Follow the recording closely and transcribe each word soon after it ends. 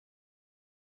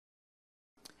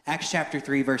Acts chapter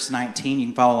 3, verse 19, you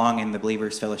can follow along in the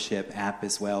Believers Fellowship app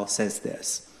as well, says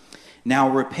this. Now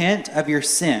repent of your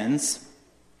sins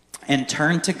and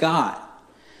turn to God,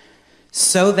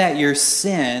 so that your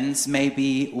sins may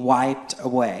be wiped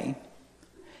away.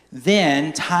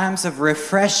 Then times of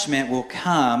refreshment will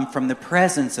come from the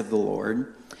presence of the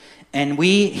Lord, and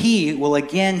he will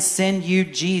again send you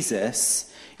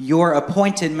Jesus, your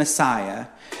appointed Messiah,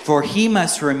 for he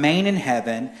must remain in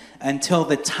heaven until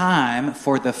the time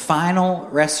for the final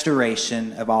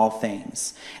restoration of all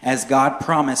things, as God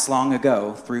promised long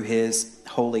ago through his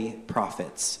holy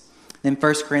prophets. Then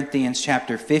 1 Corinthians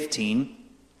chapter 15,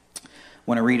 I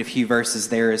want to read a few verses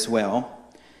there as well.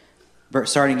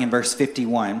 Starting in verse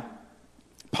 51,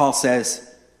 Paul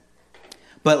says,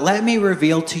 "But let me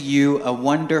reveal to you a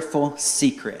wonderful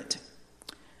secret.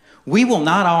 We will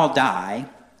not all die,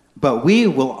 but we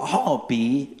will all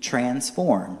be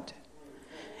transformed.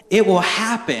 It will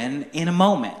happen in a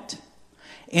moment,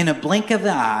 in a blink of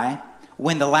the eye,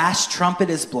 when the last trumpet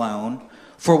is blown.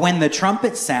 For when the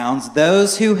trumpet sounds,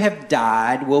 those who have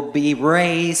died will be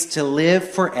raised to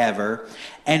live forever,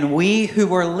 and we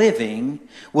who are living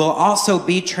will also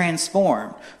be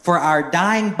transformed. For our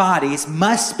dying bodies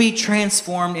must be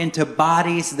transformed into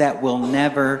bodies that will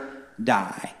never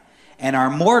die, and our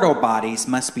mortal bodies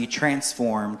must be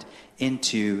transformed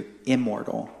into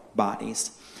immortal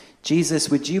bodies." Jesus,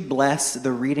 would you bless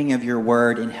the reading of your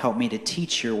word and help me to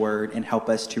teach your word and help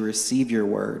us to receive your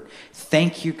word?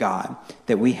 Thank you, God,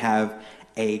 that we have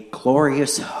a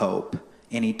glorious hope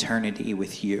in eternity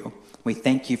with you. We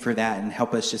thank you for that, and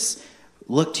help us just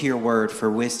look to your word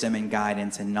for wisdom and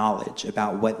guidance and knowledge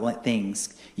about what things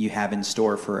you have in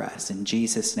store for us. In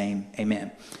Jesus' name,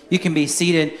 amen. You can be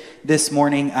seated this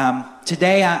morning.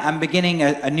 Today I'm beginning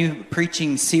a new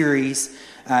preaching series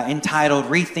entitled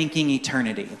Rethinking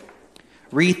Eternity.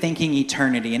 Rethinking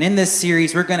Eternity. And in this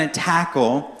series, we're going to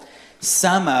tackle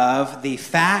some of the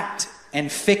fact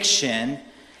and fiction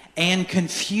and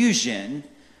confusion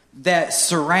that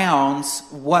surrounds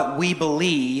what we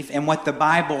believe and what the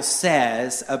Bible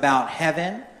says about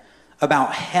heaven,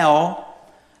 about hell,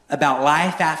 about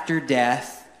life after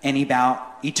death, and about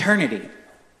eternity.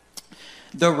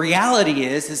 The reality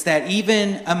is that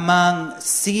even among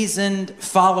seasoned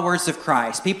followers of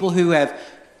Christ, people who have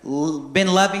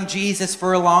been loving Jesus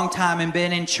for a long time and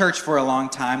been in church for a long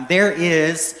time, there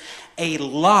is a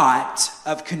lot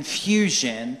of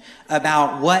confusion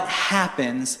about what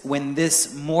happens when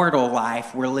this mortal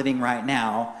life we're living right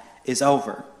now is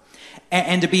over.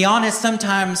 And to be honest,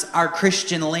 sometimes our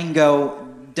Christian lingo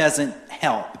doesn't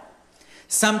help.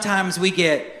 Sometimes we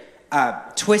get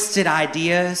twisted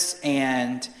ideas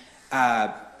and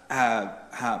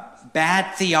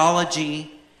bad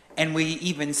theology, and we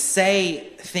even say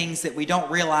things that we don't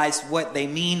realize what they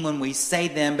mean when we say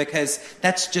them, because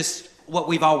that's just what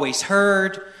we've always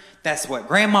heard. That's what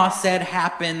grandma said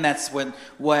happened. That's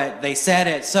what they said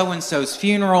at so-and-so's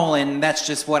funeral, and that's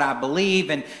just what I believe.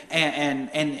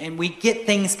 And we get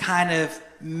things kind of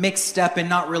mixed up and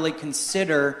not really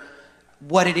consider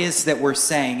what it is that we're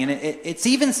saying. And it's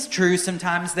even true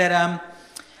sometimes that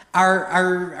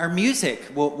our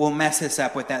music will mess us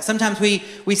up with that. Sometimes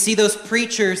we see those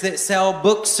preachers that sell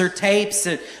books or tapes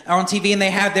on TV, and they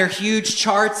have their huge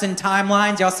charts and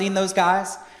timelines. Y'all seen those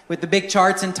guys with the big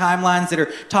charts and timelines that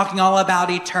are talking all about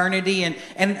eternity?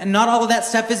 And not all of that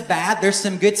stuff is bad. There's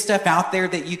some good stuff out there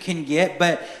that you can get,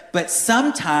 but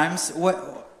sometimes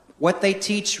what they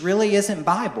teach really isn't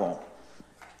Bible,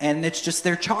 and it's just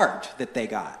their chart that they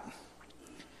got.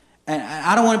 And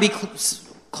I don't want to be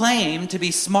claim to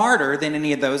be smarter than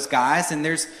any of those guys, and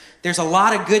there's a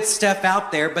lot of good stuff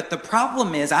out there, but the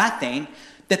problem is, I think,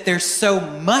 that there's so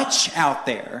much out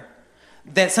there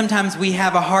that sometimes we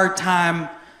have a hard time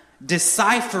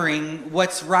deciphering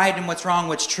what's right and what's wrong,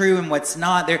 what's true and what's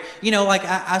not. There, like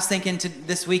I was thinking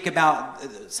this week about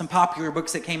some popular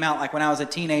books that came out, like when I was a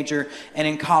teenager and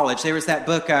in college. There was that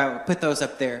book, put those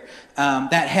up there,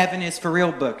 that Heaven is for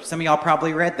Real book. Some of y'all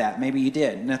probably read that. Maybe you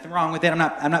did. Nothing wrong with it.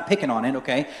 I'm not picking on it,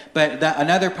 okay? But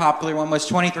another popular one was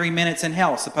 23 Minutes in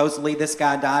Hell. Supposedly this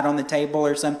guy died on the table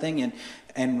or something,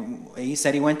 and he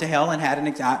said he went to hell and had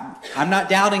I'm not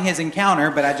doubting his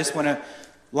encounter, but I just want to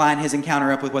line his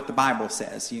encounter up with what the Bible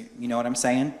says. You know what I'm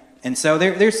saying? And so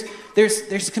there's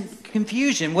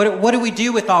confusion. What do we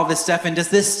do with all this stuff? And does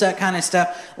this kind of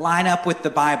stuff line up with the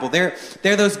Bible? They're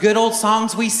those good old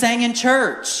songs we sang in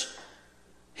church.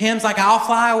 Hymns like I'll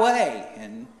Fly Away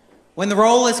and When the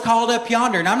Roll is Called Up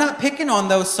Yonder. And I'm not picking on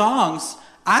those songs.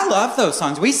 I love those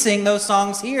songs. We sing those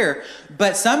songs here.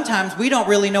 But sometimes we don't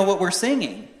really know what we're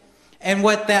singing. and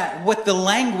what the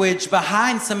language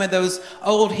behind some of those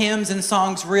old hymns and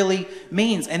songs really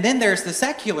means. And then there's the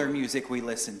secular music we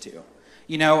listen to.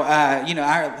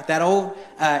 That old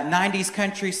 90s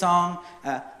country song,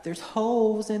 there's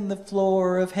holes in the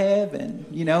floor of heaven,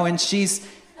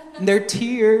 and their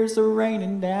tears are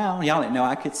raining down. Y'all didn't know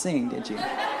I could sing, did you?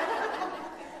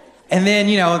 And then,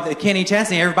 the Kenny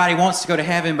Chesney, everybody wants to go to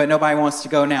heaven, but nobody wants to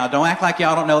go now. Don't act like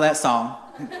y'all don't know that song.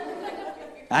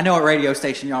 I know what radio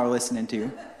station y'all are listening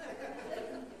to.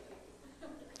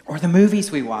 Or the movies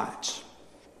we watch.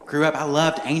 Grew up, I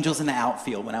loved Angels in the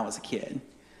Outfield when I was a kid.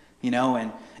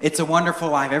 And It's a Wonderful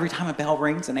Life. Every time a bell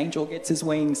rings, an angel gets his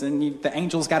wings, and the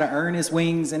angel's got to earn his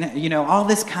wings, and, all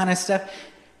this kind of stuff.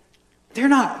 They're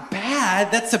not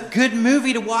bad. That's a good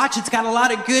movie to watch. It's got a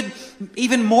lot of good,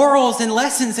 even morals and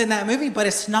lessons in that movie, but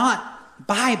it's not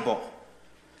Bible.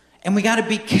 And we got to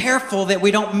be careful that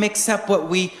we don't mix up what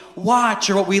we watch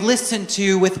or what we listen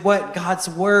to with what God's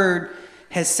Word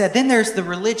has said. Then there's the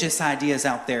religious ideas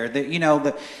out there,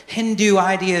 the Hindu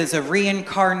ideas of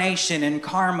reincarnation and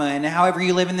karma, and however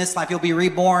you live in this life, you'll be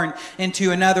reborn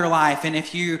into another life. And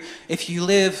if you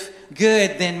live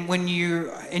good, then when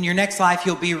in your next life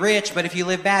you'll be rich, but if you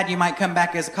live bad, you might come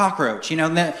back as a cockroach.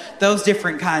 Those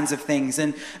different kinds of things.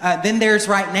 And then there's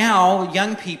right now,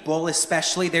 young people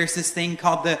especially, there's this thing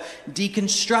called the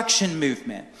deconstruction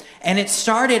movement. And it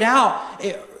started out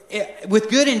with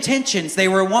good intentions. They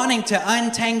were wanting to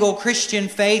untangle Christian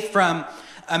faith from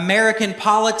American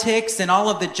politics and all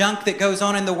of the junk that goes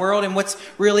on in the world and what's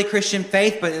really Christian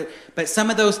faith. But some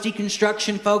of those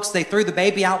deconstruction folks, they threw the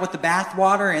baby out with the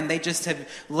bathwater, and they just have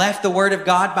left the Word of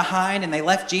God behind, and they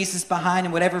left Jesus behind,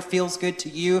 and whatever feels good to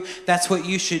you, that's what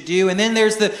you should do. And then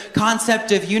there's the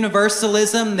concept of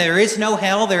universalism. There is no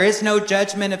hell. There is no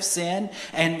judgment of sin.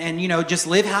 And just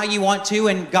live how you want to,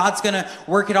 and God's going to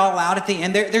work it all out at the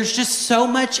end. There's just so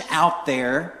much out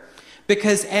there.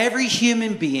 Because every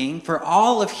human being, for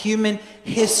all of human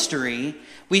history,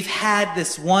 we've had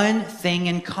this one thing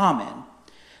in common.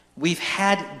 We've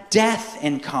had death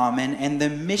in common and the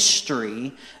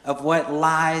mystery of what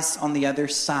lies on the other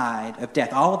side of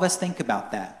death. All of us think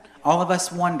about that. All of us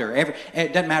wonder.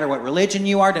 It doesn't matter what religion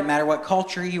you are, doesn't matter what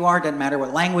culture you are, doesn't matter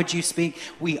what language you speak.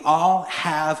 We all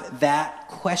have that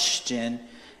question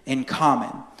in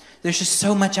common. There's just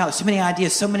so much out there, so many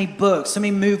ideas, so many books, so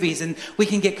many movies, and we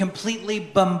can get completely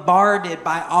bombarded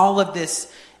by all of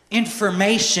this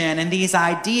information and these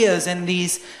ideas and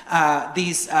these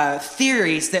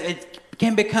theories that it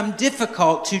can become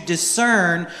difficult to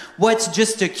discern what's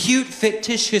just a cute,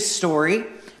 fictitious story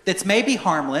that's maybe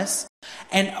harmless,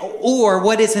 or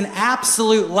what is an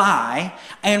absolute lie,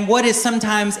 and what is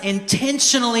sometimes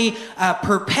intentionally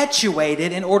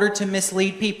perpetuated in order to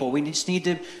mislead people. We just need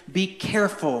to be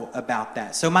careful about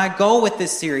that. So my goal with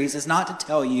this series is not to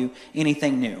tell you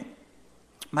anything new.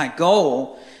 My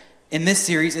goal in this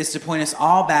series is to point us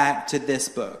all back to this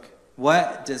book.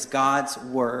 What does God's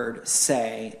Word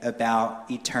say about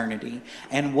eternity?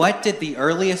 And what did the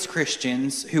earliest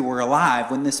Christians who were alive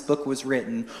when this book was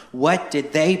written, what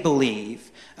did they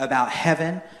believe about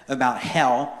heaven, about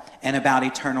hell, and about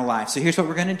eternal life? So here's what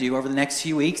we're going to do over the next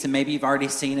few weeks, and maybe you've already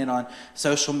seen it on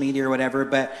social media or whatever,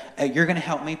 but you're going to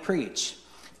help me preach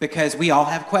because we all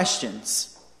have questions.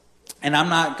 And I'm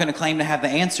not going to claim to have the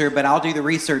answer, but I'll do the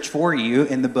research for you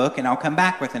in the book, and I'll come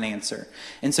back with an answer.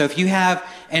 And so if you have,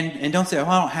 and don't say, oh,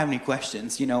 I don't have any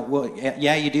questions. Well,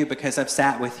 yeah, you do, because I've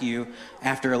sat with you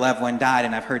after a loved one died,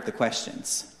 and I've heard the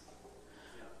questions.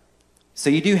 So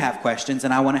you do have questions,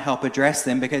 and I want to help address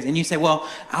them and you say, well,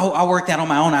 I'll work that on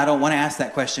my own. I don't want to ask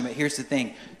that question. But here's the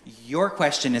thing. Your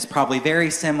question is probably very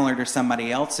similar to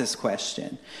somebody else's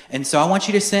question. And so I want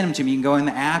you to send them to me. You can go in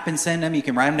the app and send them. You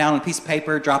can write them down on a piece of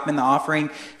paper, drop them in the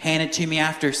offering, hand it to me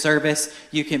after service.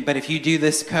 But if you do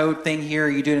this code thing here, or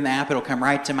you do it in the app, it'll come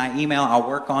right to my email. I'll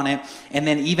work on it. And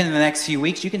then even in the next few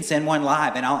weeks, you can send one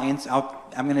live, and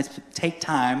I'm going to take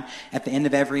time at the end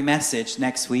of every message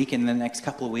next week and the next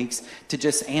couple of weeks to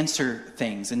just answer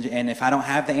things. And if I don't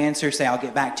have the answer, say I'll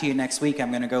get back to you next week. I'm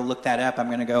going to go look that up. I'm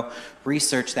going to go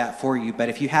research that for you. But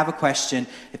if you have a question,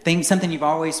 something you've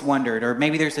always wondered, or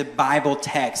maybe there's a Bible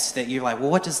text that you're like,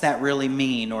 well, what does that really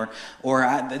mean? Or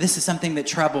this is something that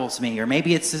troubles me. Or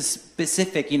maybe it's a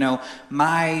specific,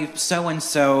 my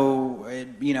so-and-so,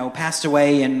 passed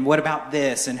away, and what about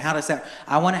this? And how does that?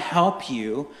 I want to help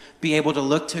you be able to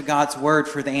look to God's Word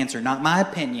for the answer, not my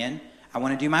opinion. I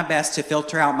want to do my best to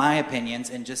filter out my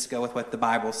opinions and just go with what the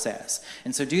Bible says.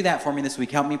 And so do that for me this week.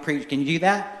 Help me preach. Can you do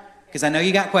that? Because I know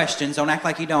you got questions. Don't act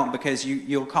like you don't, because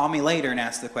you'll call me later and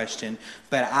ask the question.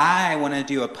 But I want to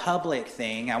do a public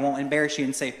thing. I won't embarrass you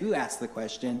and say who asked the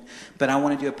question, but I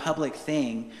want to do a public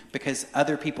thing because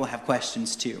other people have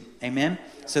questions too. Amen?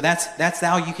 So that's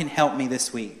how you can help me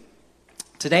this week.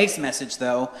 Today's message,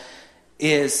 though,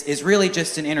 is really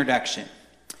just an introduction.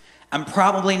 I'm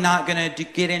probably not going to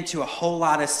get into a whole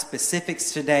lot of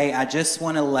specifics today. I just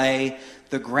want to lay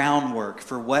the groundwork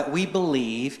for what we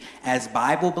believe as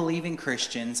Bible-believing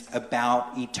Christians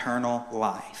about eternal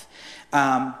life.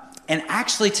 And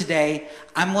actually today,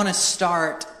 I'm going to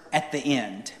start at the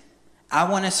end. I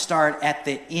want to start at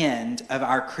the end of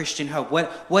our Christian hope.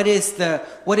 What is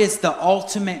the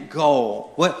ultimate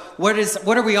goal?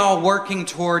 What are we all working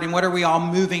toward, and what are we all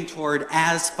moving toward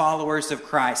as followers of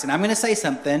Christ? And I'm going to say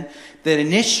something that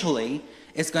initially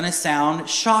is going to sound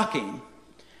shocking.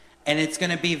 And it's going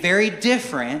to be very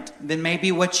different than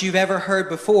maybe what you've ever heard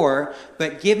before.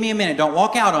 But give me a minute. Don't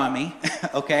walk out on me,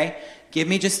 okay? Give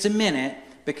me just a minute,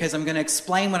 because I'm going to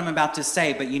explain what I'm about to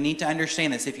say. But you need to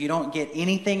understand this. If you don't get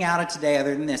anything out of today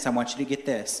other than this, I want you to get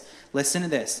this. Listen to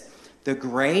this. The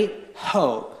great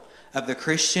hope of the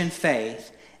Christian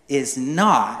faith is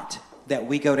not that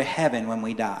we go to heaven when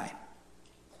we die.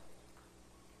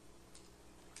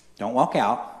 Don't walk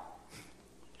out.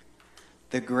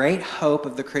 The great hope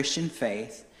of the Christian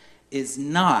faith is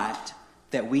not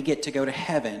that we get to go to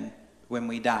heaven when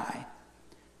we die.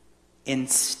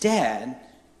 Instead,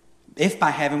 if by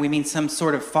heaven we mean some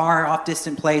sort of far off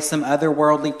distant place, some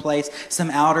otherworldly place, some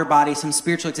outer body, some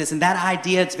spiritual existence. That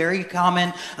idea, it's very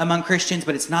common among Christians,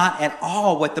 but it's not at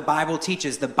all what the Bible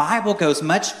teaches. The Bible goes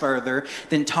much further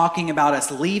than talking about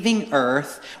us leaving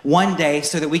earth one day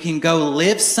so that we can go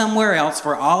live somewhere else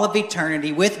for all of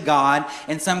eternity with God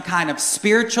in some kind of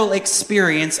spiritual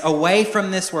experience away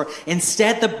from this world.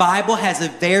 Instead, the Bible has a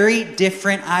very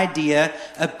different idea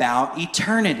about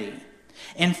eternity.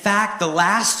 In fact, the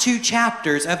last 2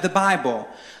 chapters of the Bible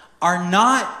are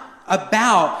not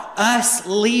about us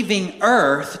leaving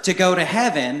earth to go to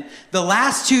heaven. The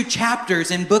last 2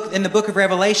 chapters in the book of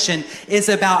Revelation is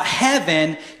about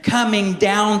heaven coming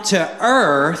down to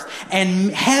earth,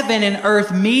 and heaven and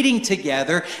earth meeting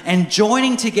together and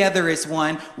joining together as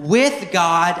one with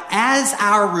God as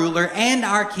our ruler and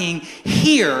our king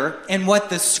here in what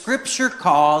the scripture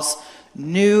calls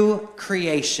new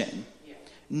creation.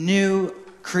 New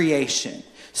creation.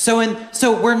 So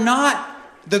we're not,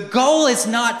 the goal is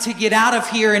not to get out of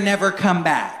here and never come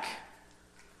back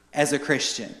as a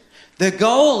Christian. The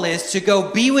goal is to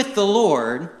go be with the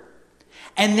Lord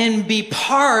and then be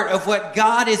part of what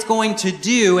God is going to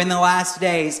do in the last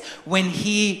days when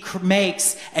He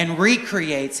makes and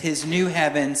recreates His new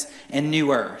heavens and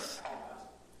new earth.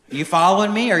 Are you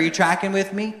following me? Are you tracking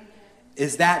with me?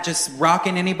 Is that just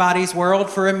rocking anybody's world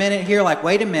for a minute here? Like,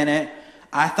 wait a minute.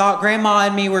 I thought Grandma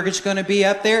and me were just going to be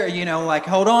up there, like,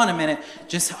 hold on a minute.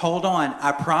 Just hold on.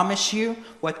 I promise you,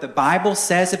 what the Bible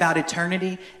says about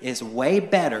eternity is way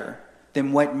better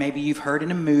than what maybe you've heard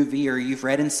in a movie or you've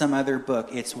read in some other book.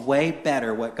 It's way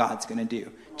better what God's going to do.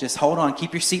 Just hold on.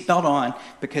 Keep your seatbelt on,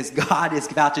 because God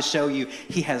is about to show you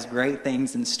He has great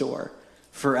things in store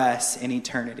for us in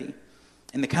eternity.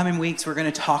 In the coming weeks, we're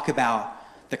going to talk about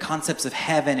the concepts of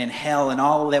heaven and hell and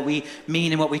all that we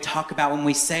mean and what we talk about when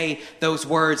we say those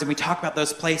words and we talk about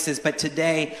those places. But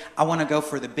today, I want to go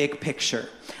for the big picture.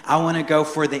 I want to go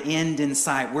for the end in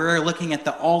sight. We're looking at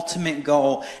the ultimate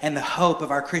goal and the hope of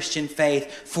our Christian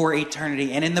faith for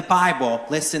eternity. And in the Bible,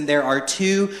 listen, there are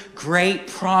 2 great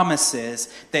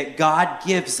promises that God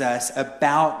gives us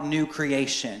about new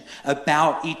creation,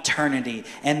 about eternity,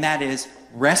 and that is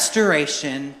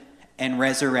restoration and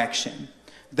resurrection.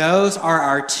 Those are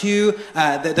our two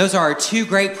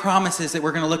great promises that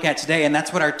we're going to look at today, and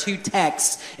that's what our 2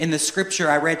 texts in the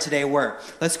scripture I read today were.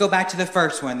 Let's go back to the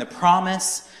first one, the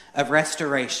promise of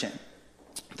restoration.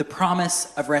 The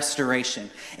promise of restoration.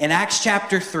 In Acts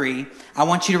chapter 3, I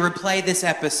want you to replay this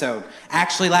episode.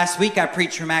 Actually, last week I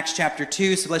preached from Acts chapter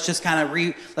 2, so let's just kind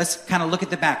of look at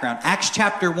the background. Acts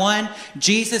chapter 1,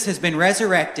 Jesus has been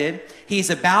resurrected. He's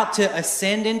about to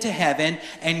ascend into heaven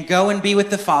and go and be with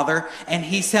the Father. And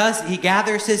he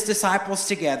gathers his disciples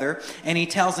together, and he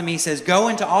tells them, he says, go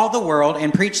into all the world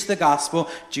and preach the gospel,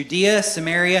 Judea,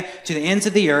 Samaria, to the ends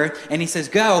of the earth. And he says,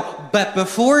 go, but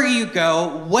before you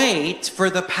go, wait for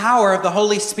the the power of the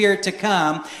Holy Spirit to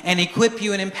come and equip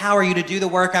you and empower you to do the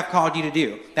work I've called you to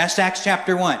do. That's Acts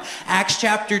chapter 1. Acts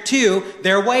chapter 2,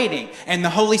 they're waiting. And the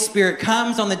Holy Spirit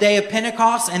comes on the day of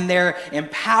Pentecost, and they're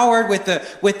empowered with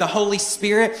the Holy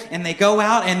Spirit. And they go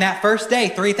out, and that first day,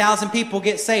 3,000 people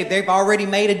get saved. They've already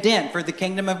made a dent for the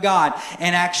kingdom of God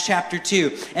in Acts chapter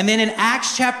 2. And then in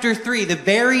Acts chapter 3, the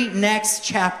very next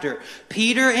chapter,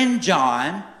 Peter and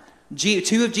John,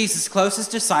 two of Jesus'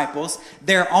 closest disciples,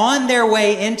 they're on their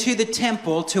way into the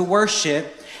temple to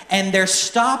worship, and they're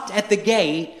stopped at the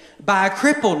gate by a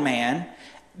crippled man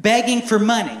begging for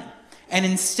money. And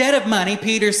instead of money,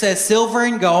 Peter says, "Silver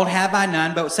and gold have I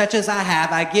none, but such as I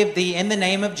have, I give thee in the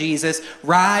name of Jesus.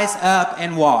 Rise up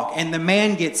and walk." And the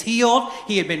man gets healed.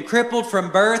 He had been crippled from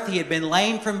birth. He had been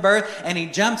lame from birth. And he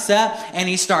jumps up and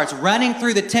he starts running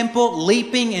through the temple,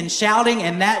 leaping and shouting.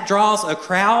 And that draws a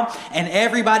crowd. And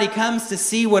everybody comes to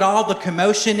see what all the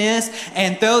commotion is.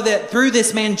 And through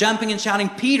this man jumping and shouting,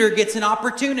 Peter gets an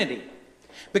opportunity.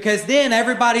 Because then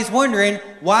everybody's wondering,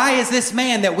 why is this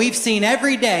man that we've seen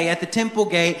every day at the temple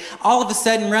gate all of a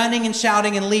sudden running and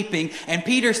shouting and leaping? And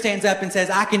Peter stands up and says,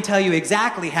 "I can tell you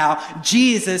exactly how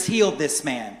Jesus healed this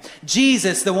man.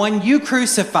 Jesus, the one you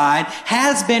crucified,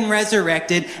 has been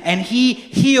resurrected, and he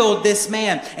healed this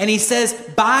man." And he says,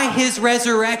 by his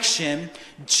resurrection,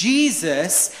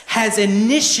 Jesus has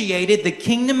initiated the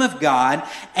kingdom of God,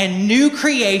 and new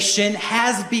creation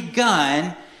has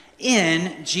begun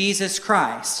in Jesus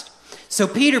Christ. So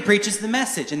Peter preaches the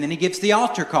message, and then he gives the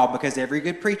altar call, because every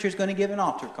good preacher is going to give an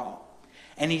altar call.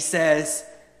 And he says,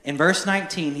 in verse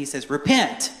 19, he says,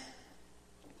 "Repent.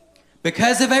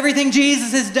 Because of everything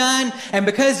Jesus has done, and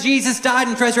because Jesus died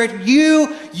and resurrected,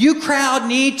 you crowd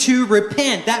need to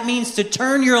repent." That means to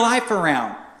turn your life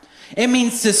around. It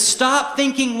means to stop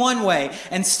thinking one way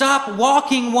and stop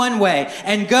walking one way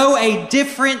and go a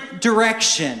different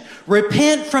direction.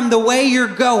 Repent from the way you're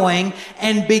going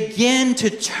and begin to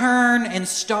turn and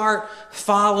start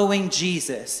following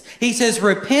Jesus. He says,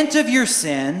 repent of your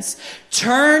sins,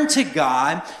 turn to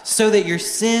God so that your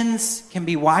sins can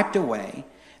be wiped away.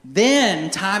 Then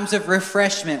times of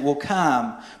refreshment will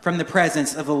come from the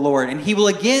presence of the Lord, and he will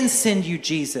again send you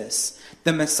Jesus,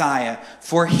 the Messiah.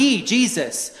 For he,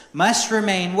 Jesus, must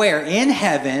remain where? In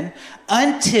heaven,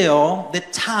 until the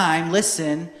time,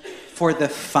 listen, for the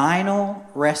final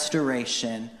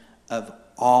restoration of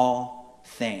all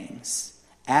things,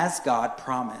 as God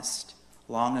promised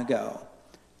long ago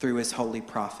through his holy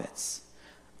prophets.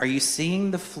 Are you seeing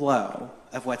the flow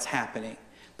of what's happening?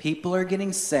 People are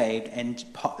getting saved, and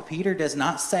Peter does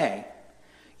not say,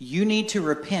 you need to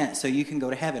repent so you can go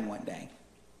to heaven one day.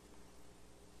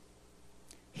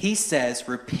 He says,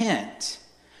 repent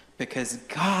because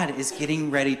God is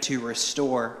getting ready to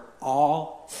restore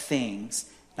all things,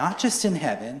 not just in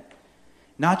heaven,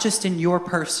 not just in your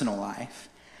personal life.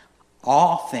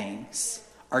 All things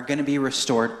are going to be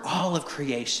restored, all of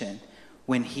creation,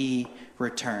 when he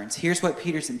returns. Here's what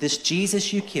Peter said. This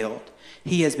Jesus you killed,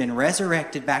 he has been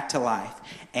resurrected back to life,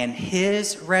 and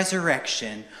his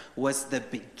resurrection was the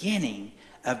beginning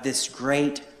of this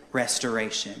great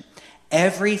restoration.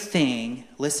 Everything,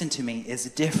 listen to me, is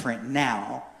different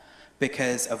now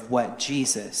because of what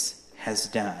Jesus has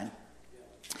done.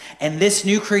 And this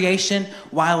new creation,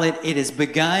 while it is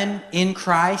begun in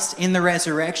Christ, in the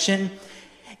resurrection,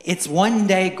 it's one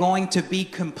day going to be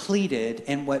completed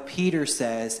in what Peter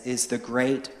says is the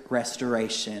great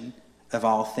restoration of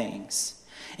all things.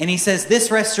 And he says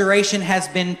this restoration has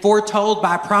been foretold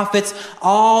by prophets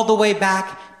all the way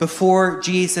back before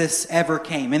Jesus ever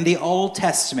came. In the Old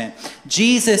Testament,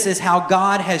 Jesus is how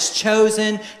God has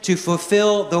chosen to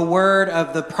fulfill the word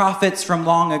of the prophets from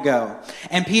long ago.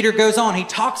 And Peter goes on, he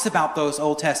talks about those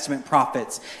Old Testament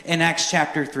prophets in Acts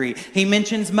chapter 3. He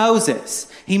mentions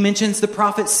Moses. He mentions the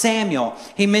prophet Samuel.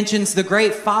 He mentions the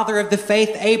great father of the faith,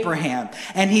 Abraham.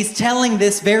 And he's telling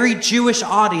this very Jewish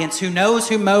audience who knows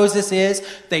who Moses is,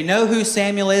 they know who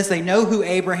Samuel is, they know who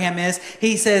Abraham is.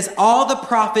 He says, all the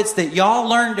prophets that y'all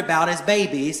learned about as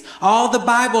babies, all the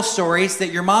Bible stories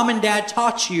that your mom and dad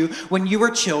taught you when you were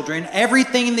children,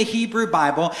 everything in the Hebrew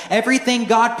Bible, everything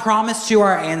God promised to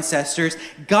our ancestors,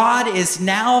 God is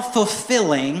now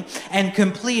fulfilling and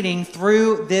completing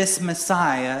through this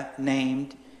Messiah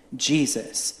named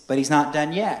Jesus. But he's not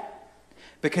done yet.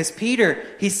 Because Peter,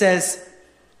 he says,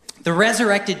 the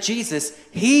resurrected Jesus,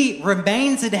 he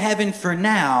remains in heaven for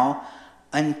now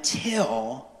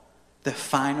until the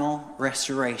final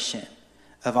restoration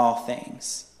of all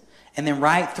things. And then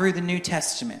right through the New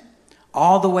Testament,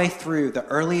 All the way through, the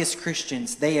earliest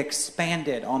Christians, they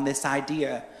expanded on this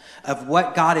idea of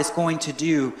what God is going to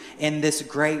do in this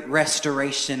great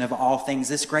restoration of all things,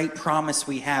 this great promise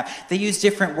we have. They use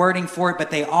different wording for it,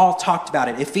 but they all talked about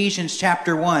it. Ephesians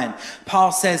chapter 1,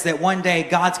 Paul says that one day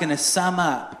God's going to sum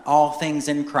up all things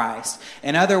in Christ.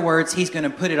 In other words, he's going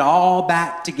to put it all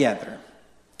back together.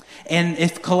 And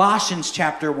if Colossians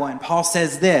chapter 1, Paul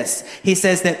says this. He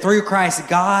says that through Christ,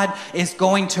 God is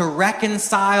going to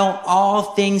reconcile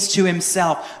all things to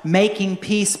himself, making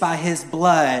peace by his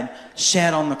blood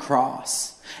shed on the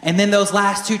cross. And then those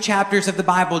last two chapters of the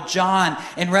Bible, John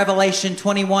in Revelation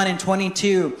 21 and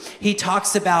 22, he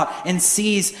talks about and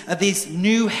sees these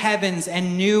new heavens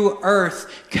and new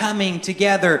earth coming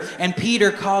together. And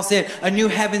Peter calls it a new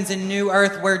heavens and new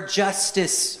earth where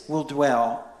justice will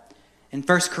dwell. And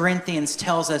 1 Corinthians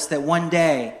tells us that one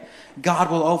day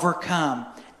God will overcome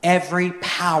every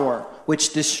power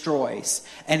which destroys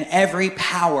and every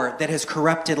power that has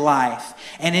corrupted life.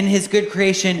 And in his good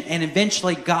creation, and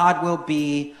eventually God will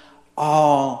be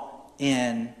all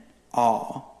in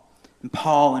all. And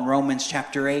Paul in Romans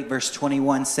chapter 8 verse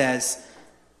 21 says,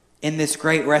 in this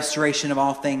great restoration of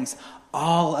all things,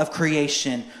 all of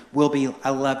creation will be, I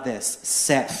love this,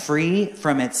 set free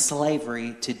from its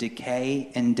slavery to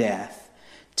decay and death,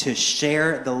 to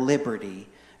share the liberty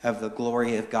of the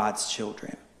glory of God's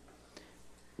children.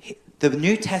 The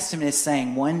New Testament is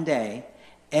saying one day,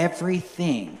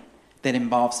 everything that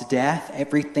involves death,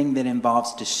 everything that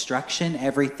involves destruction,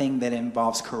 everything that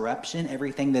involves corruption,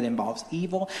 everything that involves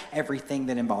evil, everything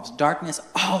that involves darkness,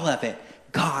 all of it,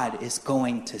 God is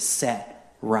going to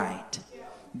set right.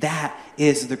 That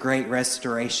is the great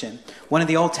restoration. One of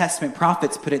the Old Testament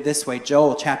prophets put it this way,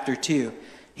 Joel chapter 2.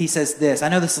 He says this. I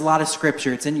know this is a lot of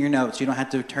scripture. It's in your notes. You don't have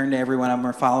to turn to every one of them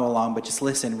or follow along, but just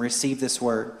listen, receive this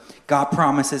word. God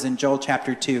promises in Joel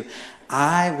chapter 2,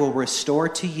 I will restore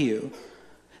to you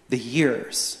the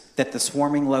years that the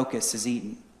swarming locust has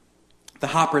eaten, the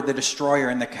hopper, the destroyer,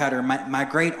 and the cutter, my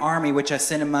great army which I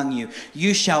sent among you.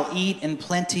 You shall eat in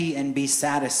plenty and be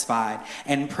satisfied,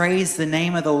 and praise the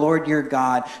name of the Lord your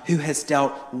God, who has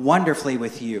dealt wonderfully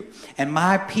with you. And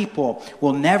my people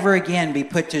will never again be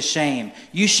put to shame.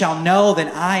 You shall know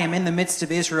that I am in the midst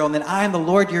of Israel, and that I am the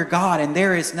Lord your God, and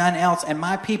there is none else. And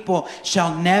my people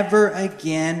shall never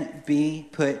again be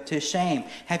put to shame.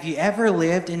 Have you ever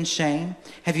lived in shame?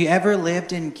 Have you ever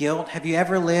lived in guilt? Have you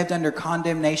ever lived under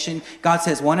condemnation? God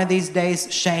says one of these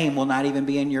days, shame will not even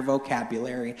be in your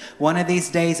vocabulary. One of these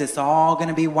days, it's all going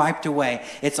to be wiped away.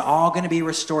 It's all going to be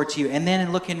restored to you. And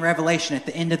then look in Revelation at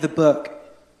the end of the book,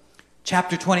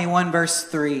 chapter 21, verse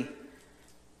 3.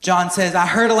 John says, I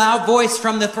heard a loud voice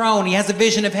from the throne. He has a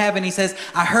vision of heaven. He says,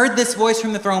 I heard this voice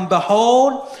from the throne.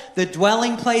 Behold, the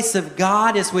dwelling place of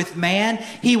God is with man.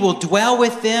 He will dwell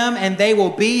with them, and they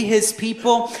will be his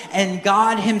people. And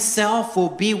God himself will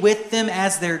be with them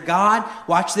as their God.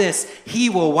 Watch this.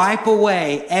 He will wipe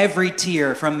away every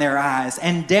tear from their eyes,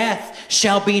 and death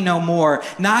shall be no more.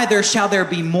 Neither shall there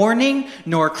be mourning,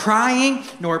 nor crying,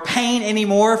 nor pain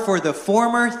anymore, for the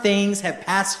former things have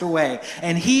passed away.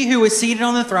 And he who is seated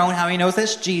on the throne, how he knows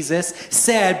that's Jesus,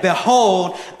 said,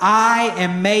 behold, I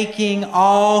am making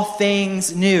all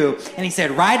things new. And he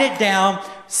said, write it down,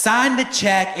 sign the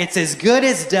check, it's as good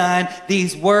as done.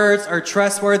 These words are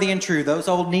trustworthy and true. Those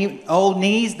old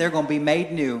knees, they're going to be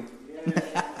made new.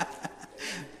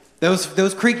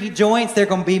 Those creaky joints, they're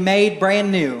going to be made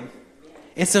brand new.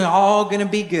 It's all going to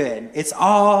be good. It's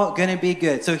all going to be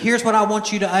good. So here's what I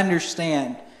want you to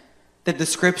understand that the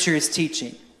scripture is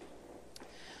teaching.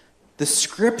 The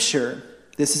scripture,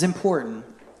 this is important,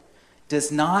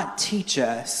 does not teach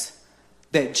us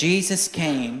that Jesus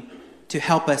came to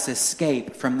help us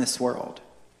escape from this world.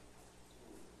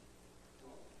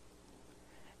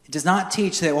 It does not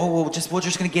teach that, we're just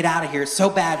going to get out of here. It's so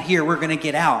bad here, we're going to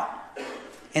get out.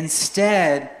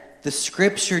 Instead, the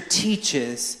scripture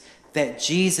teaches that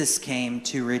Jesus came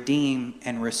to redeem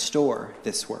and restore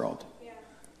this world.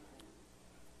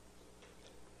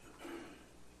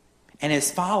 And as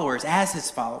his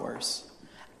followers,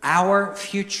 our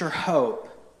future hope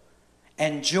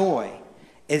and joy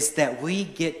is that we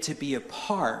get to be a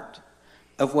part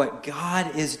of what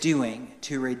God is doing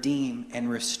to redeem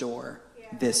and restore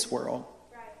this world.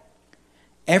 Right.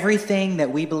 Everything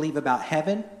that we believe about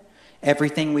heaven,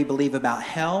 everything we believe about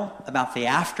hell, about the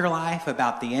afterlife,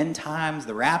 about the end times,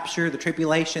 the rapture, the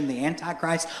tribulation, the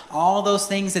Antichrist, all those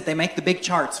things that they make the big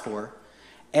charts for,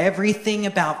 everything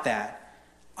about that,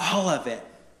 all of it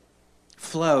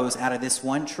flows out of this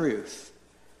one truth,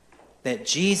 that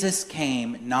Jesus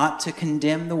came not to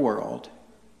condemn the world,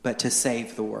 but to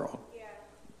save the world. Yeah.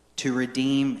 to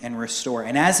redeem and restore.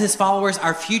 And as his followers,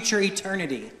 our future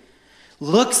eternity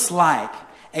looks like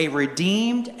a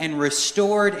redeemed and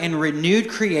restored and renewed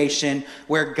creation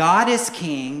where God is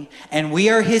king and we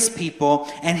are his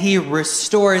people, and he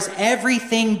restores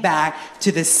everything back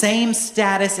to the same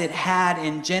status it had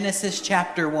in Genesis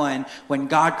chapter 1 when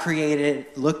God created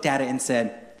it, looked at it and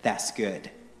said, that's good.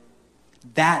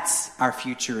 That's our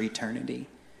future eternity.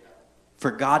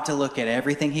 For God to look at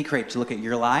everything he created, to look at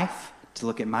your life, to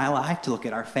look at my life, to look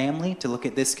at our family, to look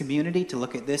at this community, to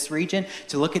look at this region,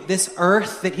 to look at this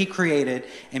earth that he created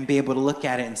and be able to look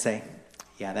at it and say,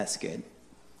 yeah, that's good.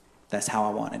 That's how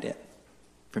I wanted it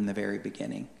from the very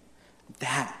beginning.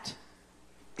 That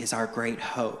is our great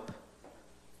hope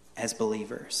as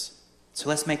believers. So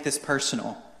let's make this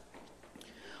personal.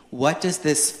 What does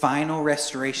this final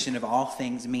restoration of all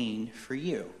things mean for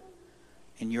you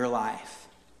in your life?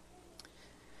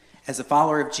 As a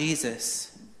follower of Jesus,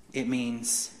 it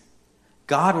means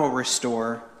God will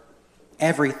restore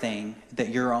everything that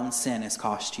your own sin has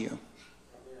cost you.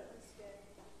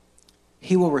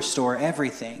 He will restore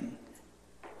everything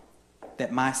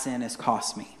that my sin has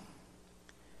cost me.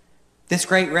 This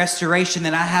great restoration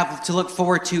that I have to look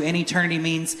forward to in eternity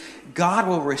means God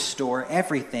will restore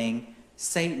everything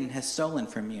Satan has stolen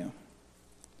from you.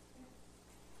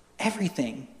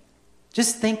 Everything.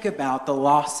 Just think about the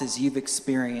losses you've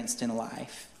experienced in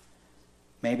life.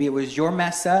 Maybe it was your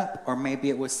mess up, or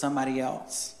maybe it was somebody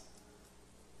else.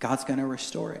 God's going to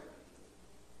restore it.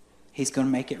 He's going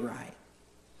to make it right.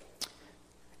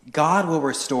 God will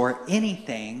restore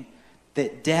anything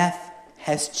that death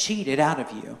has cheated out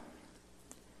of you.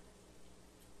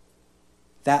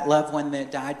 That loved one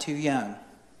that died too young.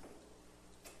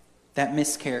 That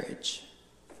miscarriage.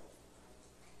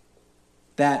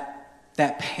 That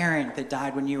parent that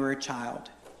died when you were a child.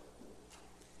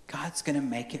 God's going to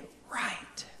make it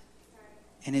right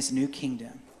in his new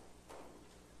kingdom.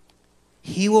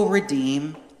 He will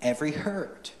redeem every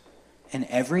hurt and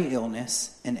every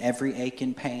illness and every ache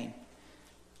and pain.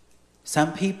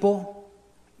 Some people,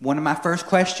 one of my first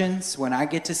questions when I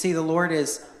get to see the Lord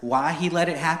is why he let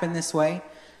it happen this way.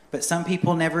 But some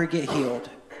people never get healed.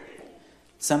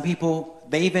 Some people,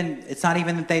 it's not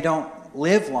even that they don't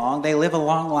live long. They live a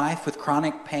long life with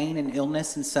chronic pain and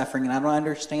illness and suffering. And I don't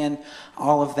understand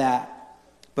all of that.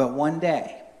 But one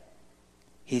day,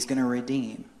 he's going to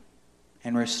redeem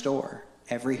and restore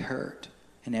every hurt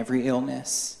and every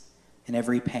illness and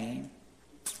every pain.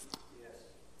 Yes.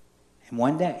 And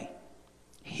one day,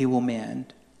 he will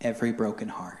mend every broken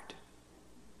heart.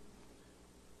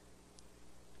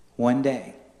 One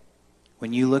day,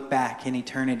 when you look back in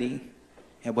eternity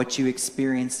at what you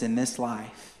experienced in this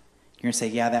life, you're going to say,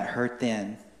 yeah, that hurt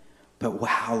then, but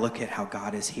wow, look at how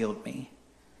God has healed me.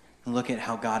 And look at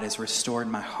how God has restored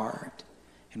my heart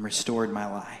and restored my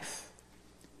life.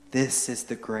 This is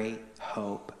the great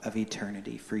hope of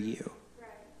eternity for you. Right.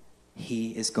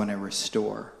 He is going to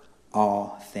restore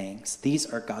all things. These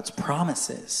are God's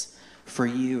promises for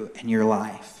you and your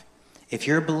life. If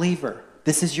you're a believer,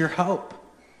 this is your hope.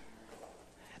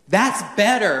 That's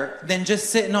better than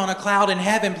just sitting on a cloud in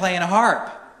heaven playing a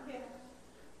harp.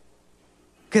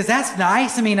 Because that's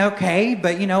nice. I mean, okay,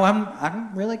 but I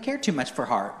don't really care too much for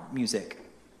harp music.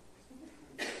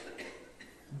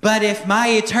 But if my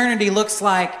eternity looks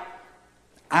like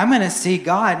I'm going to see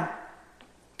God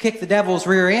kick the devil's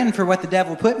rear end for what the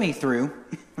devil put me through,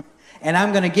 and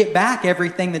I'm going to get back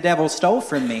everything the devil stole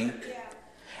from me,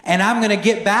 and I'm going to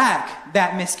get back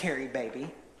that miscarried baby,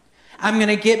 I'm going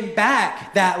to get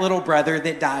back that little brother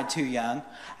that died too young.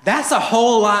 That's a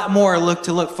whole lot more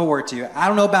to look forward to. I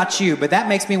don't know about you, but that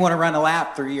makes me want to run a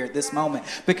lap through here at this moment.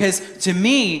 Because to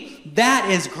me, that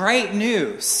is great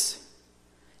news.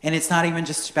 And it's not even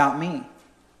just about me.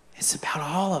 It's about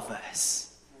all of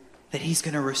us. That he's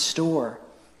going to restore.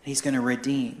 He's going to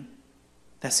redeem.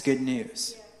 That's good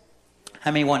news. How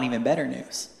many want even better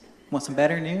news? Want some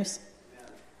better news?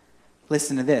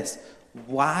 Listen to this.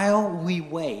 While we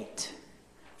wait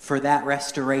for that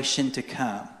restoration to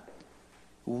come,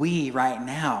 we right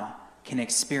now can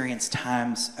experience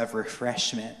times of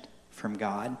refreshment from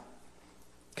God.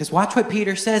 Because watch what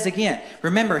Peter says again.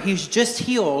 Remember, he's just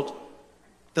healed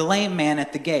the lame man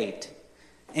at the gate.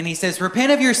 And he says,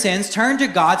 repent of your sins, turn to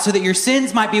God so that your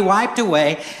sins might be wiped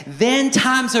away. Then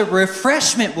times of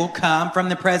refreshment will come from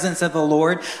the presence of the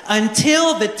Lord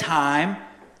until the time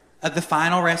of the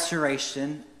final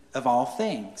restoration of all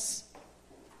things.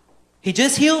 He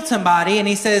just healed somebody, and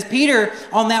he says, Peter,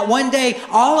 on that one day,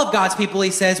 all of God's people,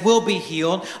 he says, will be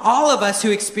healed. All of us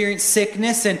who experience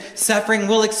sickness and suffering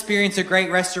will experience a great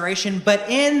restoration. But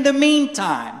in the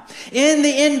meantime, in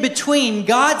the in-between,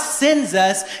 God sends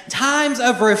us times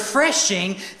of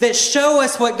refreshing that show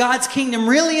us what God's kingdom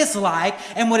really is like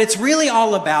and what it's really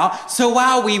all about. So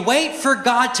while we wait for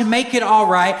God to make it all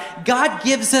right, God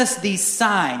gives us these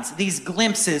signs, these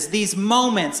glimpses, these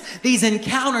moments, these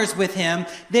encounters with him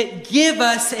that give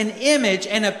us an image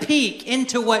and a peek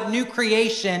into what new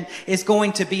creation is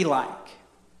going to be like.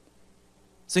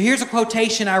 So here's a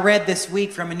quotation I read this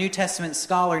week from a New Testament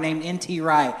scholar named N.T.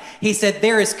 Wright. He said,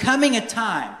 there is coming a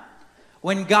time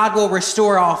when God will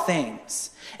restore all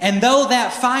things. And though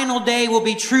that final day will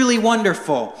be truly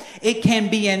wonderful, it can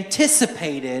be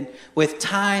anticipated with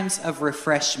times of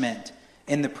refreshment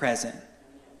in the present.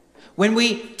 When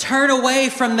we turn away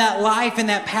from that life and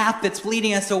that path that's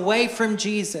leading us away from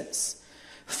Jesus,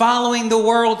 following the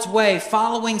world's way,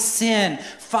 following sin,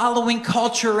 following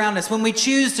culture around us, when we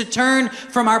choose to turn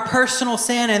from our personal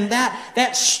sin and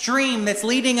that stream that's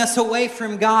leading us away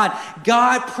from God,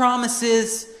 God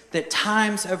promises that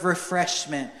times of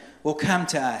refreshment will come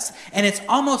to us. And it's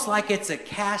almost like it's a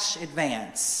cash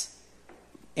advance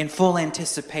in full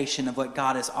anticipation of what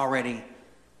God has already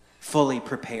fully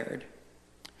prepared.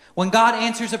 When God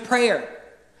answers a prayer,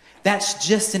 that's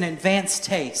just an advanced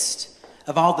taste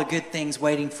of all the good things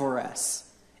waiting for us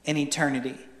in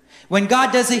eternity. When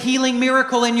God does a healing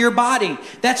miracle in your body,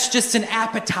 that's just an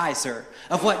appetizer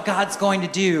of what God's going to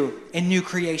do in new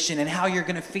creation and how you're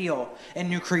going to feel in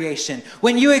new creation.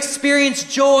 When you experience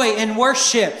joy and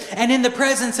worship and in the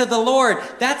presence of the Lord,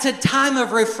 that's a time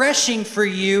of refreshing for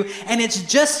you, and it's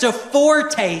just a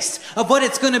foretaste of what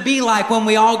it's going to be like when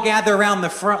we all gather around the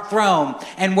throne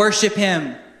and worship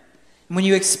him. When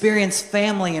you experience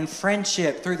family and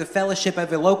friendship through the fellowship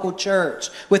of a local church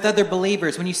with other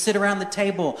believers, when you sit around the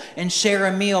table and share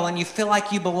a meal and you feel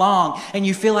like you belong and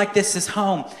you feel like this is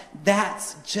home,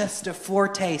 that's just a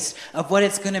foretaste of what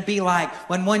it's going to be like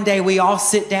when one day we all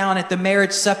sit down at the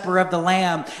marriage supper of the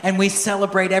Lamb and we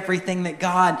celebrate everything that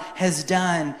God has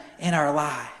done in our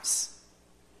lives.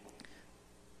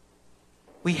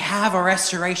 We have a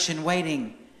restoration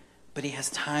waiting, but he has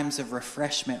times of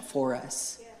refreshment for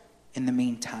us in the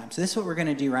meantime. So this is what we're going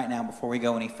to do right now before we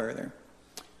go any further.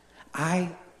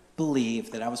 I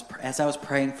believe that as I was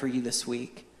praying for you this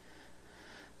week,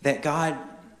 that God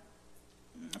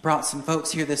brought some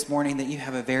folks here this morning that you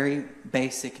have a very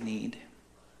basic need.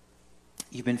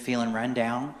 You've been feeling run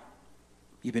down.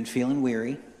 You've been feeling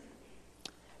weary.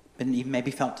 You've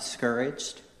maybe felt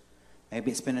discouraged.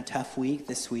 Maybe it's been a tough week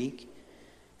this week.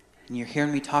 And you're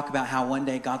hearing me talk about how one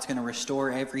day God's going to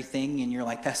restore everything. And you're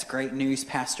like, that's great news,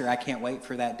 Pastor. I can't wait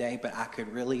for that day. But I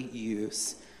could really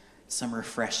use some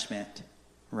refreshment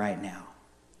right now.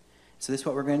 So this is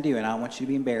what we're going to do. And I don't want you to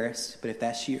be embarrassed. But if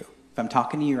that's you, if I'm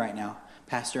talking to you right now,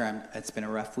 Pastor, it's been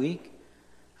a rough week.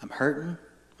 I'm hurting.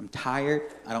 I'm tired.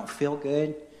 I don't feel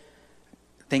good.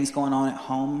 Things going on at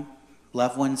home.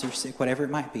 Loved ones are sick, whatever it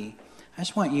might be. I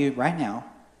just want you right now,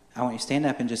 I want you to stand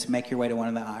up and just make your way to one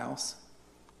of the aisles.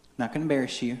 I'm not going to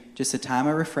embarrass you. Just a time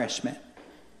of refreshment.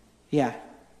 Yeah.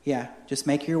 Just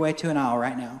make your way to an aisle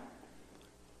right now.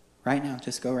 Right now.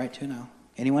 Just go right to an aisle.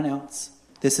 Anyone else?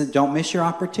 Don't miss your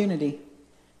opportunity.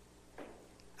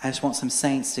 I just want some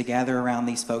saints to gather around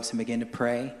these folks and begin to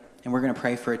pray. And we're going to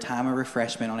pray for a time of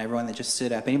refreshment on everyone that just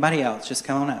stood up. Anybody else? Just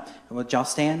come on up. Would y'all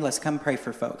stand? Let's come pray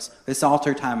for folks. This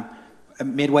altar time,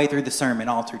 midway through the sermon,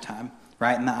 altar time,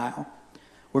 right in the aisle.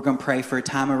 We're going to pray for a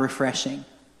time of refreshing.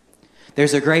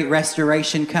 There's a great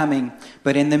restoration coming,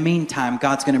 but in the meantime,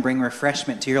 God's going to bring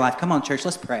refreshment to your life. Come on, church,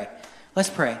 let's pray. Let's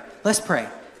pray. Let's pray.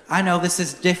 I know this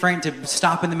is different to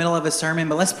stop in the middle of a sermon,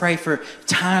 but let's pray for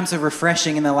times of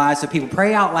refreshing in the lives of people.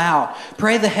 Pray out loud.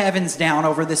 Pray the heavens down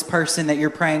over this person that you're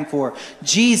praying for.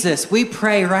 Jesus, we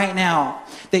pray right now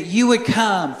that you would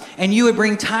come and you would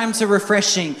bring times of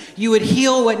refreshing. You would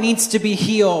heal what needs to be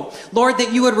healed. Lord,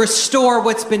 that you would restore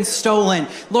what's been stolen.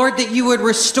 Lord, that you would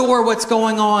restore what's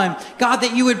going on. God,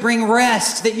 that you would bring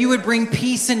rest, that you would bring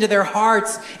peace into their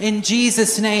hearts in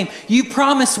Jesus' name. You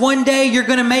promised one day you're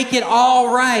going to make it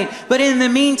all right. But in the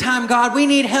meantime, God, we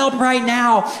need help right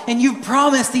now. And you've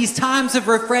promised these times of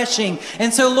refreshing.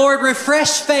 And so, Lord,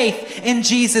 refresh faith in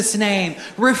Jesus' name.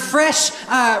 Refresh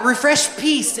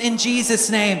peace in Jesus'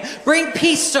 name. Bring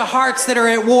peace to hearts that are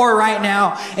at war right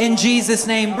now in Jesus'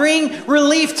 name. Bring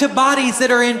relief to bodies that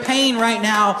are in pain right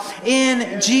now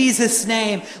in Jesus'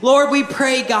 name. Lord, we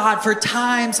pray, God, for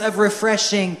times of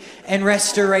refreshing and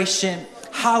restoration.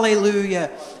 Hallelujah.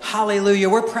 Hallelujah.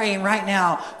 We're praying right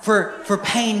now for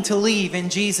pain to leave in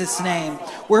Jesus' name.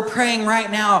 We're praying right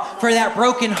now for that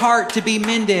broken heart to be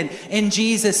mended in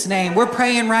Jesus' name. We're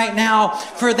praying right now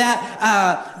for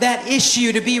that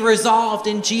issue to be resolved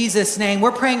in Jesus' name.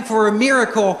 We're praying for a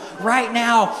miracle right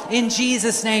now in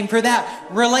Jesus' name, for that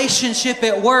relationship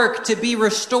at work to be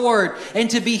restored and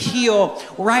to be healed.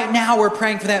 Right now we're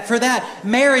praying for that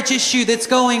marriage issue that's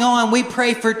going on. We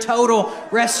pray for total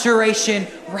restoration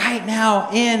right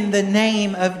now in the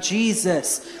name of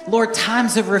Jesus. Lord,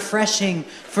 times of refreshing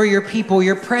for your people.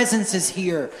 Your presence is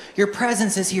here. Your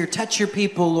presence is here. Touch your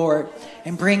people, Lord,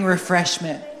 and bring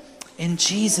refreshment. In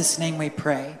Jesus' name we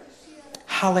pray.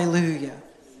 Hallelujah.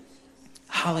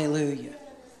 Hallelujah.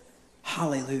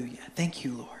 Hallelujah. Thank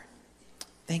you, Lord.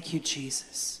 Thank you,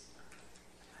 Jesus.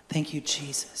 Thank you,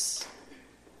 Jesus.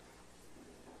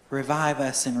 Revive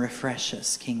us and refresh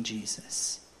us, King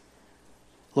Jesus.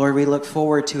 Lord, we look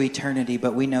forward to eternity,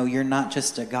 but we know you're not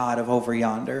just a God of over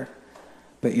yonder,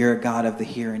 but you're a God of the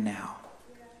here and now.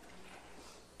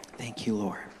 Thank you,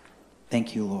 Lord.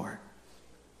 Thank you, Lord.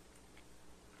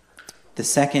 The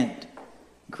second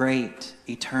great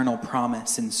eternal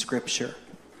promise in Scripture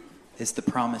is the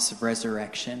promise of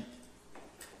resurrection.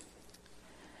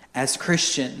 As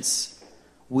Christians,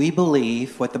 we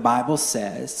believe what the Bible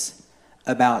says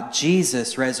about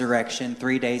Jesus' resurrection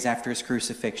 3 days after his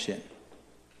crucifixion.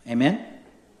 Amen?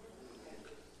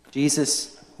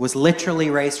 Jesus was literally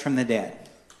raised from the dead.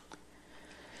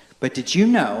 But did you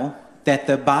know that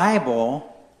the Bible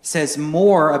says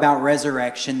more about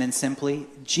resurrection than simply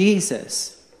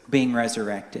Jesus being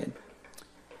resurrected?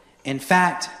 In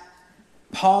fact,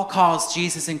 Paul calls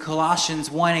Jesus in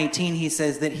Colossians 1:18, he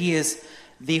says that he is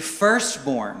the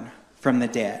firstborn from the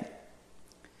dead.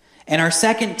 And our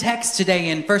second text today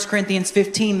in 1 Corinthians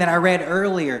 15 that I read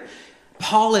earlier,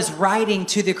 Paul is writing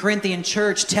to the Corinthian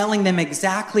church, telling them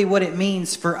exactly what it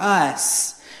means for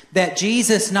us that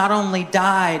Jesus not only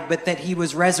died, but that he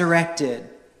was resurrected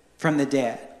from the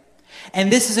dead.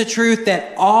 And this is a truth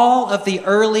that all of the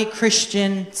early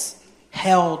Christians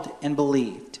held and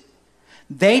believed.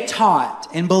 They taught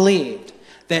and believed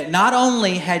that not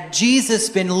only had Jesus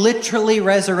been literally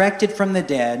resurrected from the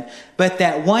dead, but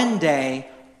that one day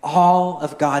all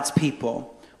of God's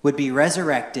people would be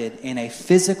resurrected in a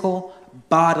physical,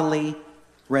 bodily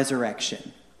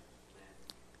resurrection.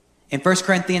 In 1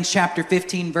 Corinthians chapter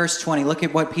 15, verse 20, look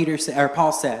at what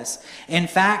Paul says. In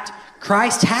fact,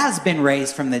 Christ has been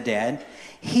raised from the dead.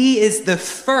 He is the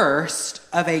first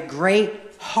of a great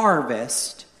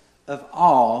harvest of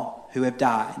all who have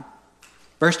died.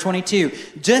 Verse 22,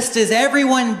 just as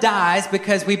everyone dies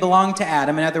because we belong to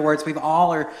Adam, in other words, we've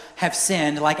all have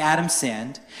sinned like Adam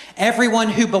sinned, everyone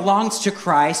who belongs to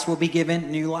Christ will be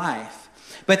given new life.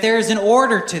 But there is an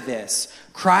order to this.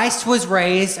 Christ was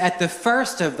raised at the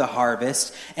first of the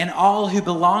harvest, and all who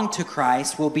belong to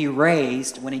Christ will be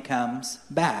raised when he comes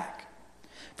back.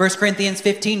 1 Corinthians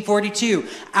 15:42,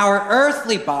 our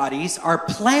earthly bodies are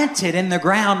planted in the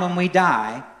ground when we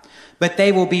die, but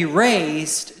they will be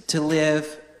raised to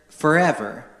live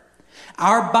forever.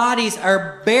 Our bodies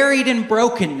are buried in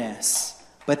brokenness,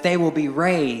 but they will be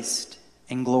raised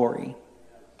in glory.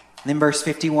 And then verse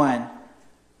 51,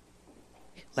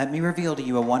 let me reveal to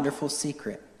you a wonderful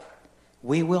secret.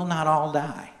 We will not all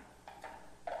die,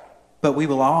 but we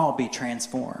will all be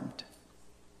transformed.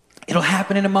 It'll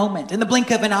happen in a moment, in the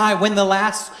blink of an eye, when the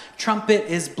last trumpet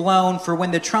is blown. For when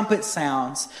the trumpet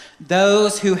sounds,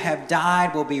 those who have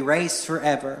died will be raised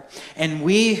forever, and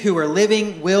we who are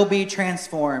living will be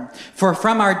transformed. For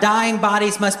from our dying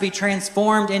bodies must be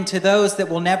transformed into those that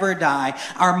will never die.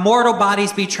 Our mortal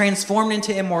bodies be transformed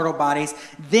into immortal bodies.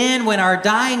 Then when our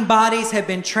dying bodies have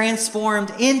been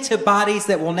transformed into bodies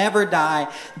that will never die,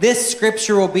 this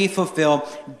scripture will be fulfilled.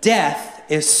 Death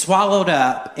is swallowed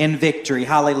up in victory.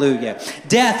 Hallelujah.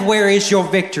 Death, where is your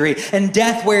victory? And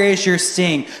death, where is your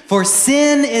sting? For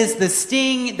sin is the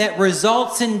sting that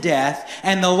results in death,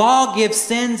 and the law gives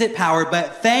sins its power.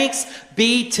 But thanks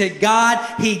be to God,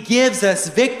 he gives us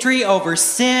victory over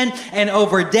sin and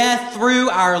over death through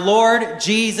our Lord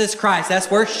Jesus Christ. That's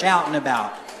what we're shouting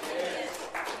about.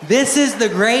 This is the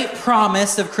great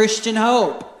promise of Christian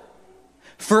hope.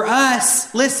 For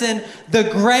us, listen, the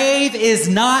grave is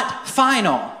not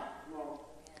final.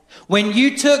 When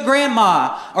you took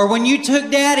grandma or when you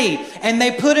took daddy and they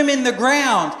put him in the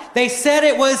ground, they said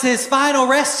it was his final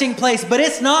resting place, but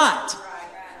it's not.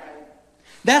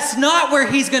 That's not where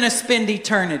he's going to spend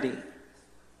eternity.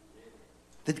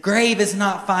 The grave is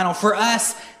not final. For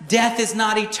us, death is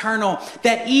not eternal.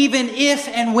 That even if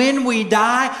and when we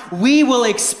die, we will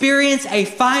experience a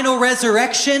final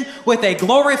resurrection with a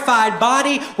glorified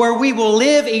body where we will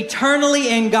live eternally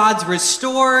in God's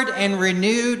restored and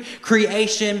renewed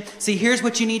creation. See, here's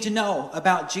what you need to know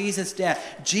about Jesus' death.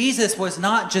 Jesus was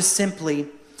not just simply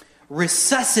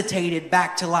resuscitated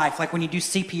back to life. Like when you do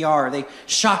CPR, they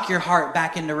shock your heart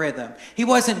back into rhythm. He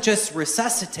wasn't just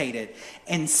resuscitated.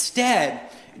 Instead,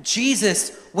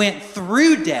 Jesus went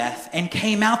through death and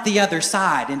came out the other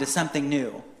side into something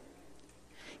new.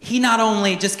 He not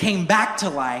only just came back to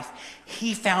life,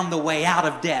 he found the way out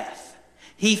of death.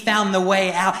 He found the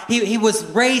way out. He was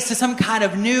raised to some kind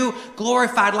of new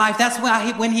glorified life. That's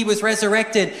why when he was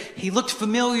resurrected, he looked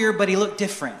familiar, but he looked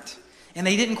different. And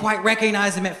they didn't quite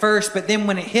recognize him at first, but then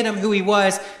when it hit him who he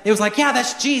was, it was like, yeah,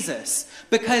 that's Jesus.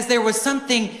 Because there was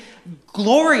something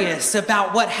glorious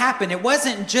about what happened. It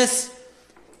wasn't just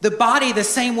the body the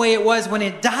same way it was when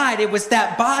it died. It was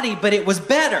that body, but it was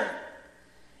better.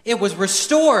 It was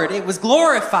restored. It was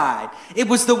glorified. It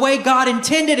was the way God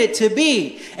intended it to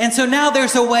be. And so now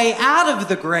there's a way out of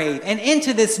the grave and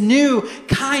into this new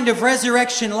kind of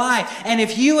resurrection life. And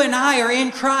if you and I are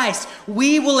in Christ,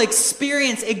 we will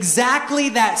experience exactly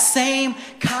that same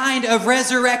kind of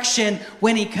resurrection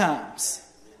when he comes.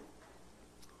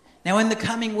 Now, in the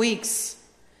coming weeks,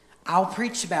 I'll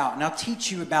preach about and I'll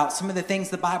teach you about some of the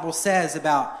things the Bible says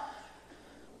about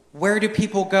where do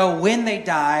people go when they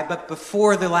die, but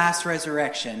before the last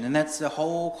resurrection? And that's the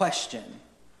whole question.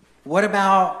 What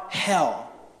about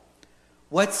hell?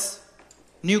 What's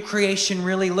new creation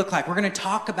really look like? We're going to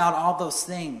talk about all those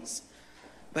things.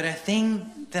 But a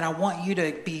thing that I want you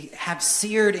to have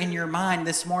seared in your mind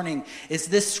this morning is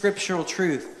this scriptural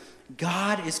truth.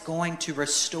 God is going to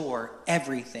restore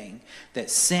everything that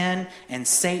sin and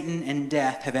Satan and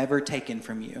death have ever taken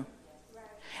from you.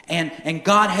 And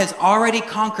God has already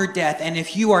conquered death. And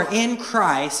if you are in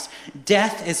Christ,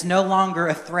 death is no longer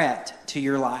a threat to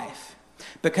your life.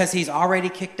 Because he's already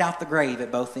kicked out the grave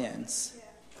at both ends.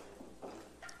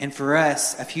 And for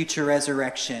us, a future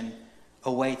resurrection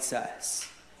awaits us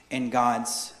in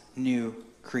God's new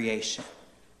creation.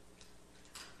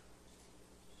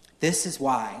 This is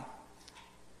why,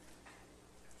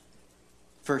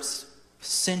 for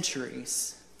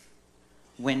centuries,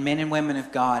 when men and women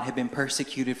of God have been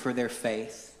persecuted for their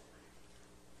faith,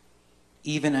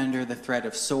 even under the threat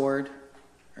of sword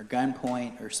or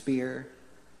gunpoint or spear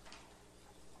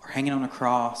or hanging on a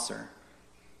cross or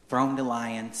thrown to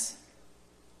lions,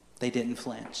 they didn't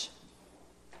flinch.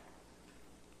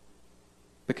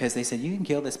 Because they said, you can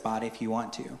kill this body if you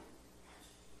want to.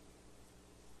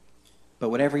 But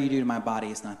whatever you do to my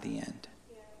body is not the end.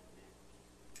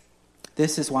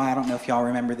 This is why, I don't know if y'all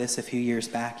remember this a few years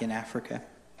back in Africa,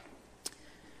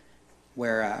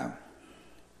 where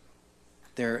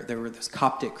there were those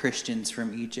Coptic Christians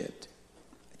from Egypt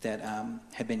that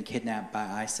had been kidnapped by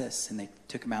ISIS, and they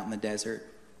took them out in the desert,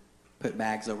 put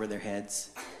bags over their heads.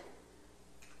 I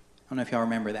don't know if y'all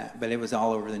remember that, but it was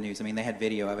all over the news. I mean, they had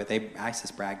video of it.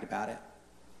 ISIS bragged about it.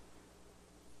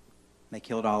 They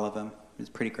killed all of them. It was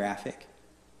pretty graphic.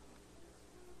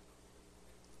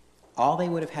 All they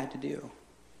would have had to do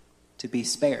to be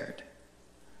spared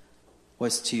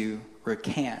was to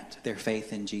recant their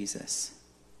faith in Jesus.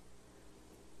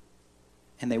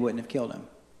 And they wouldn't have killed him.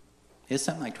 It's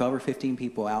something like 12 or 15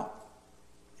 people out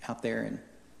there and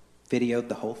videoed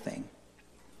the whole thing.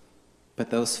 But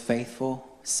those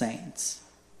faithful saints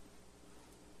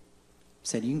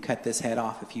said, you can cut this head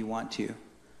off if you want to,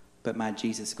 but my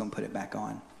Jesus is going to put it back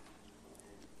on.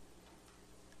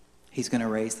 He's going to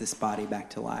raise this body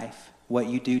back to life. What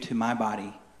you do to my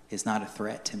body is not a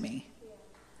threat to me.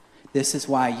 This is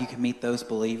why you can meet those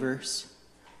believers.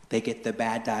 They get the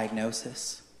bad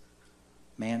diagnosis.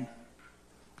 Man,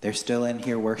 they're still in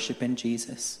here worshiping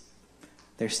Jesus.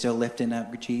 They're still lifting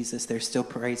up Jesus. They're still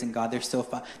praising God.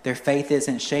 Their faith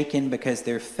isn't shaken because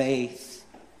their faith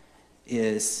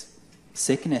is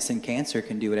sickness and cancer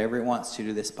can do whatever it wants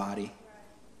to this body.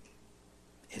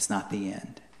 It's not the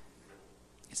end.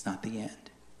 It's not the end.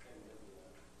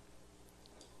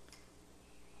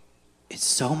 It's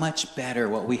so much better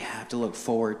what we have to look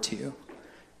forward to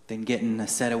than getting a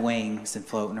set of wings and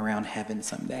floating around heaven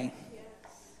someday. Yes.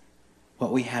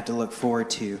 What we have to look forward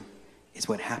to is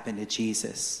what happened to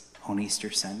Jesus on Easter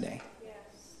Sunday. Yes.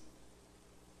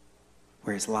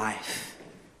 Where his life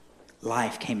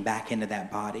came back into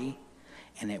that body.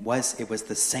 And it was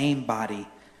the same body,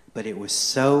 but it was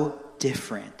so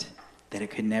different that it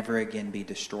could never again be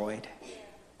destroyed.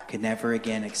 Could never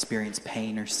again experience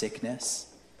pain or sickness.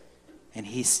 And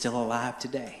he's still alive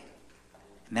today.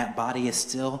 And that body is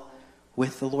still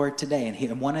with the Lord today.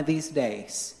 And one of these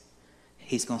days,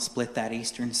 he's going to split that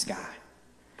eastern sky.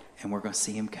 And we're going to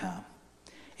see him come.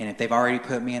 And if they've already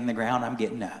put me in the ground, I'm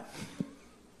getting up.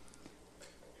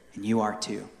 And you are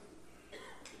too.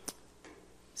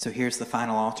 So here's the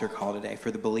final altar call today for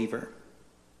the believer.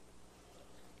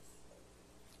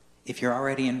 If you're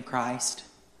already in Christ,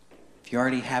 if you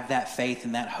already have that faith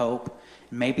and that hope,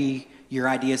 maybe your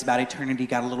ideas about eternity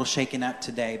got a little shaken up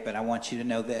today, but I want you to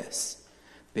know this.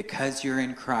 Because you're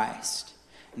in Christ,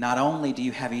 not only do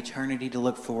you have eternity to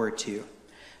look forward to,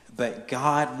 but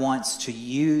God wants to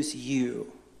use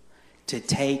you to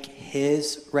take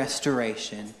his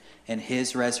restoration and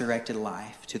his resurrected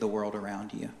life to the world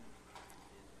around you.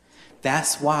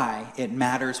 That's why it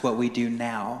matters what we do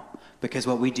now, because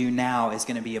what we do now is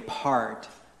going to be a part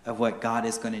of what God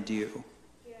is going to do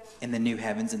in the new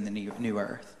heavens and the new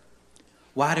earth.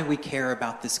 Why do we care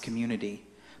about this community?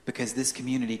 Because this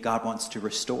community God wants to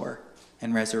restore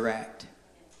and resurrect.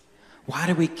 Why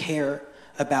do we care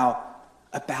about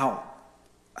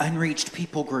unreached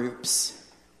people groups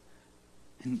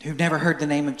and who've never heard the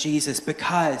name of Jesus?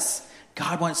 Because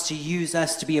God wants to use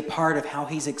us to be a part of how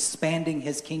he's expanding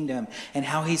his kingdom and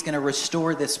how he's going to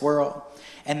restore this world.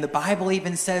 And the Bible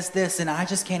even says this, and I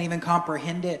just can't even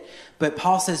comprehend it. But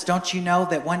Paul says, don't you know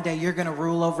that one day you're going to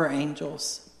rule over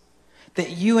angels?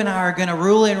 That you and I are going to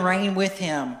rule and reign with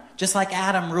him, just like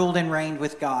Adam ruled and reigned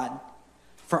with God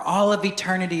for all of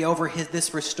eternity over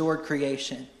this restored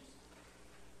creation.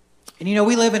 And you know,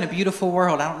 we live in a beautiful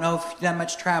world. I don't know if you've done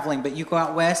much traveling, but you go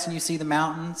out west and you see the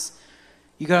mountains.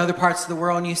 You go to other parts of the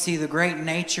world and you see the great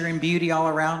nature and beauty all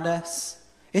around us.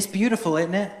 It's beautiful,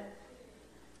 isn't it?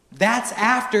 That's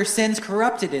after sin's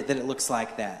corrupted it, that it looks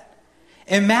like that.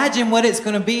 Imagine what it's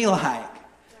going to be like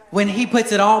when he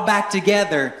puts it all back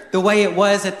together the way it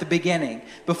was at the beginning.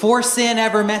 Before sin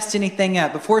ever messed anything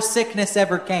up, before sickness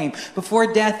ever came,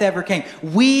 before death ever came.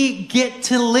 We get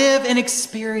to live and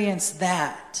experience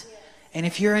that. And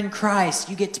if you're in Christ,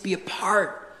 you get to be a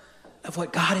part of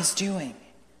what God is doing.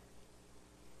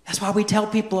 That's why we tell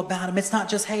people about him. It's not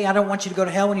just, hey, I don't want you to go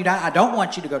to hell when you die. I don't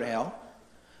want you to go to hell.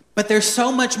 But there's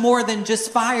so much more than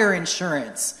just fire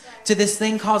insurance to this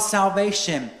thing called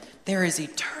salvation. There is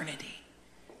eternity.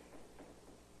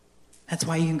 That's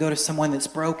why you can go to someone that's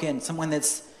broken, someone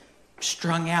that's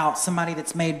strung out, somebody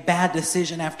that's made bad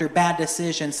decision after bad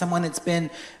decision, someone that's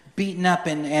been beaten up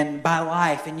and by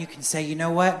life, and you can say, you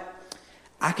know what?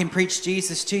 I can preach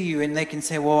Jesus to you, and they can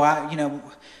say, well,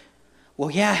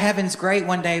 yeah, heaven's great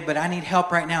one day, but I need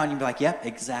help right now. And you'd be like, yep,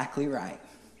 exactly right.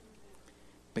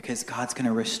 Because God's going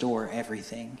to restore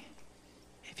everything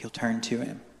if you'll turn to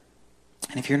him.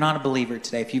 And if you're not a believer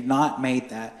today, if you've not made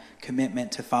that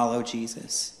commitment to follow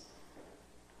Jesus,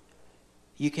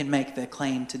 you can make the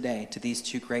claim today to these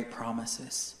two great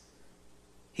promises.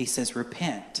 He says,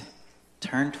 repent,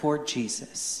 turn toward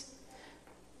Jesus,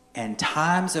 and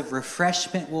times of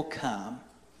refreshment will come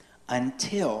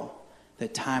until the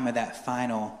time of that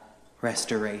final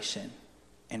restoration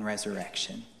and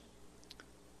resurrection.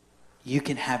 You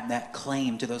can have that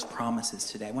claim to those promises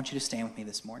today. I want you to stand with me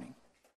this morning.